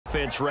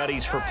Offense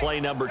readies for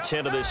play number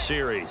 10 of this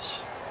series.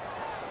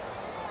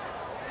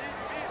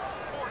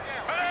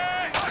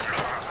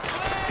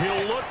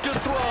 He'll look to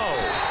throw.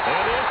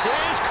 And this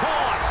is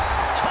caught.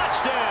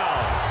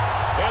 Touchdown.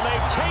 And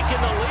they've taken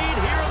the lead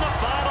here in the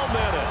final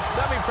minute.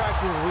 So many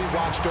practices we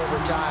watched over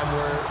time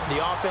where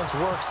the offense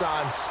works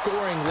on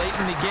scoring late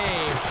in the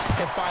game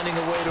and finding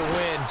a way to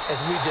win, as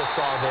we just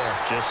saw there.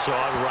 Just saw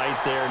it right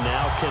there.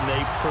 Now can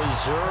they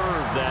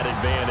preserve that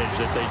advantage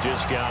that they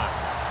just got?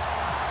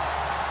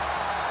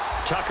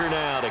 Tucker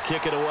now to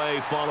kick it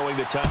away following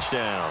the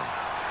touchdown.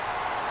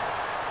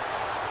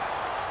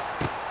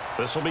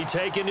 This will be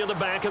taken to the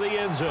back of the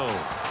end zone.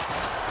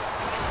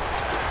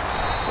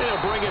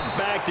 They'll bring it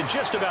back to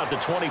just about the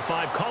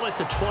 25. Call it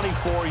the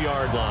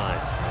 24-yard line.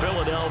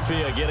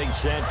 Philadelphia getting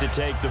set to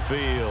take the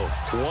field.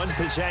 One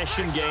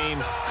possession game.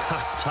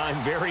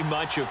 Time very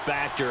much a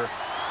factor.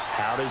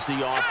 How does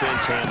the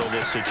offense handle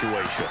this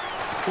situation?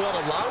 Well,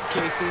 in a lot of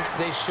cases,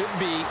 they should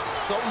be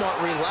somewhat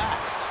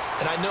relaxed.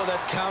 And I know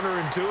that's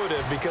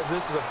counterintuitive because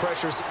this is a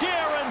pressure.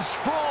 Darren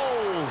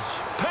Sproles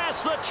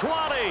past the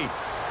 20.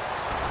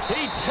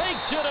 He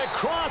takes it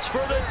across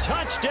for the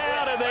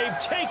touchdown, and they've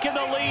taken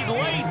the lead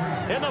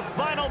late in the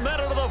final minute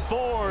of the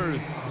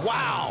fourth.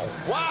 Wow,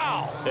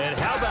 wow. And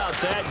how about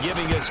that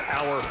giving us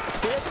our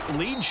 5th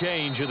lead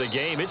change of the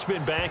game? It's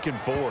been back and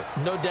forth.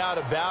 No doubt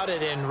about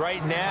it, and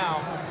right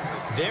now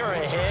they're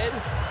ahead,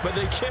 but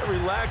they can't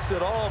relax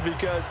at all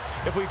because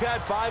if we've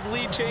had 5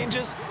 lead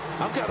changes,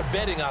 I'm kind of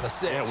betting on a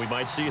 6th. Yeah, we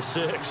might see a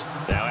 6th.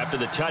 Now after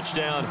the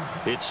touchdown,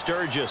 it's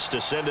Sturgis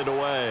to send it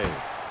away.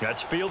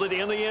 That's fielded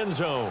in the end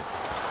zone.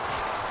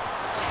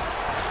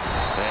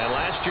 And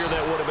last year,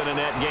 that would have been a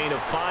net gain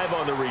of 5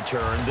 on the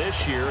return.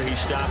 This year, he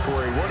stopped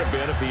where he would have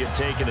been if he had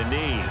taken a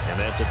knee, and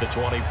that's at the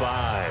 25.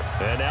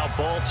 And now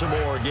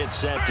Baltimore gets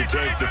set to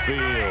take the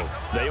field.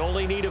 They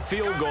only need a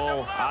field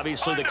goal.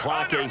 Obviously, the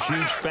clock a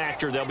huge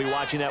factor. They'll be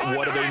watching that.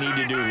 What do they need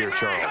to do here,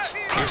 Charles?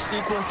 Your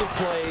sequence of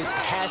plays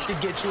has to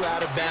get you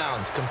out of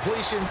bounds.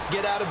 Completions,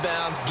 get out of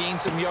bounds, gain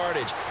some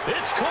yardage.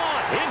 It's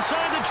caught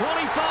inside the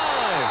 25.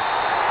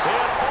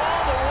 And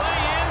all the way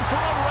in for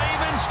a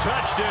Ravens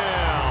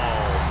touchdown.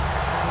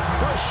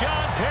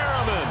 Brashad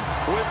Perriman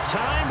with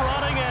time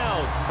running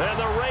out. And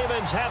the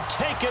Ravens have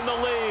taken the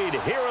lead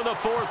here in the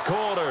fourth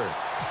quarter.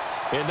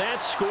 And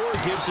that score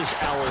gives us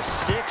our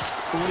 6th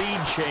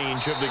lead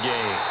change of the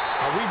game.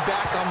 Are we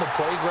back on the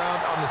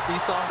playground on the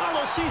seesaw? On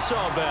the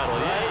seesaw battle,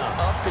 right?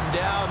 Yeah. Up and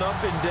down, up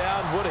and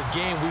down. What a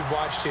game we've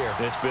watched here.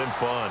 It's been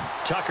fun.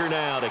 Tucker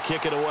now to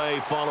kick it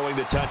away following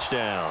the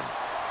touchdown.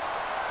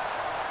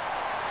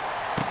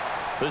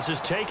 This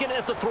is taken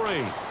at the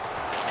 3.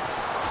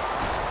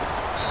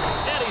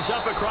 And he's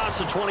up across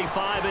the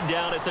 25 and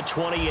down at the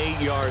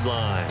 28-yard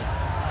line.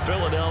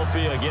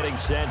 Philadelphia getting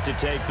set to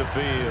take the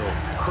field.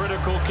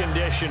 Critical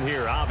condition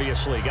here,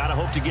 obviously. Got to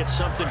hope to get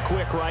something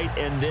quick right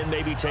and then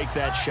maybe take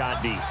that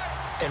shot deep.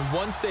 And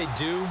once they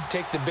do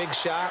take the big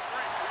shot,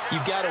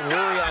 you've got to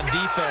worry on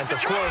defense.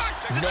 Of course,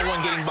 no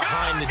one getting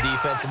behind the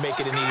defense and make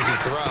it an easy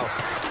throw.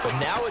 But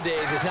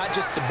nowadays, it's not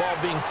just the ball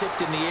being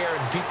tipped in the air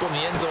and people in the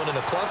end zone in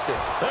a cluster.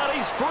 And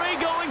he's free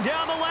going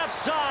down the left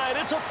side.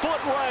 It's a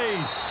foot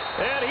race.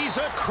 And he's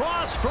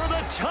across for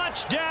the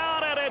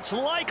touchdown, and it's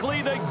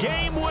likely the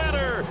game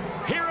winner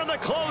here in the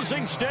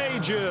closing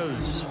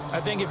stages. I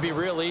think it'd be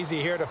real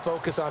easy here to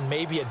focus on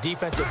maybe a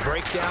defensive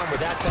breakdown with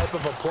that type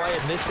of a play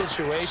in this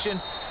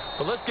situation.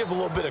 But let's give a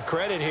little bit of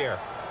credit here.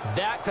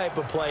 That type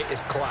of play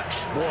is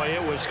clutch. Boy,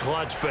 it was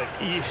clutch, but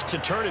to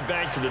turn it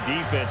back to the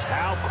defense,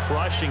 how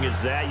crushing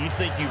is that? You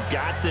think you've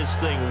got this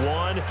thing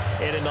won,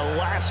 and in the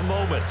last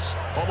moments,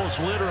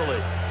 almost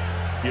literally,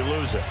 you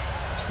lose it.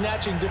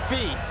 Snatching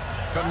defeat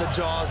from the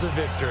jaws of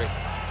victory.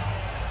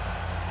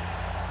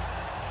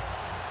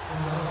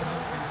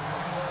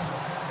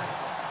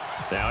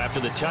 Now after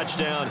the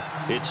touchdown,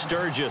 it's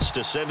Sturgis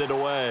to send it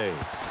away.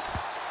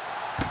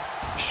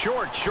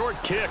 Short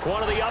kick.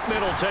 One of the up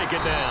middle take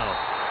it down.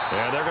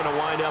 And they're going to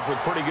wind up with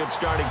pretty good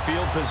starting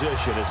field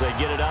position as they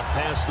get it up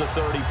past the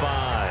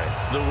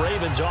 35. The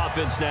Ravens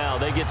offense now,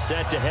 they get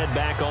set to head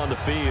back on the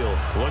field.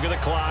 Look at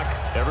the clock.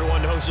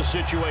 Everyone knows the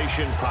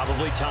situation.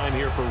 Probably time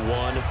here for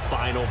one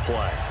final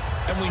play.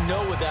 And we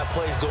know what that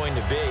play is going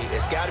to be.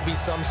 It's got to be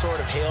some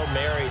sort of Hail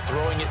Mary,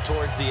 throwing it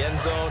towards the end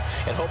zone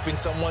and hoping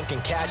someone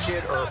can catch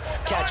it or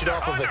catch it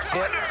off of a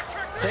tip.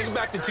 Think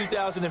back to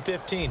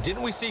 2015.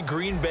 Didn't we see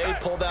Green Bay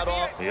pull that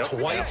off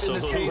twice in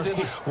the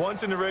season?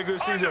 Once in the regular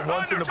season,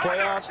 once in the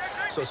playoffs.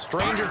 So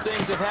stranger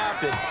things have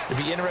happened.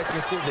 It'd be interesting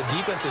to see what the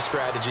defensive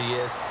strategy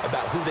is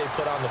about who they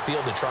put on the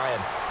field to try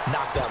and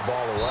knock that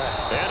ball away.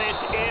 And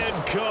it's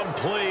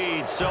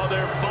incomplete. So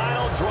their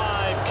final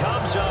drive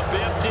comes up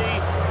empty.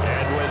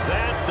 And with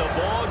that, the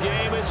ball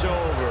game is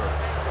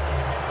over.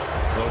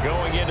 Well,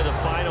 going into the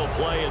final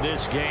play of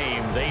this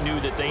game, they knew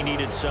that they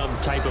needed some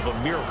type of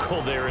a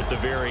miracle there at the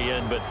very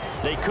end, but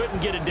they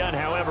couldn't get it done.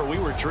 However, we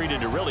were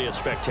treated to really a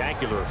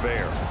spectacular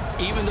affair.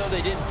 Even though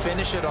they didn't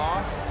finish it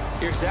off,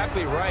 you're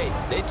exactly right.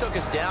 They took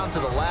us down to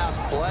the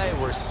last play.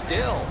 We're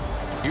still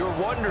You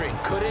were wondering,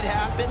 could it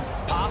happen?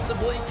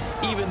 Possibly,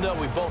 even though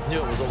we both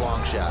knew it was a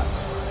long shot.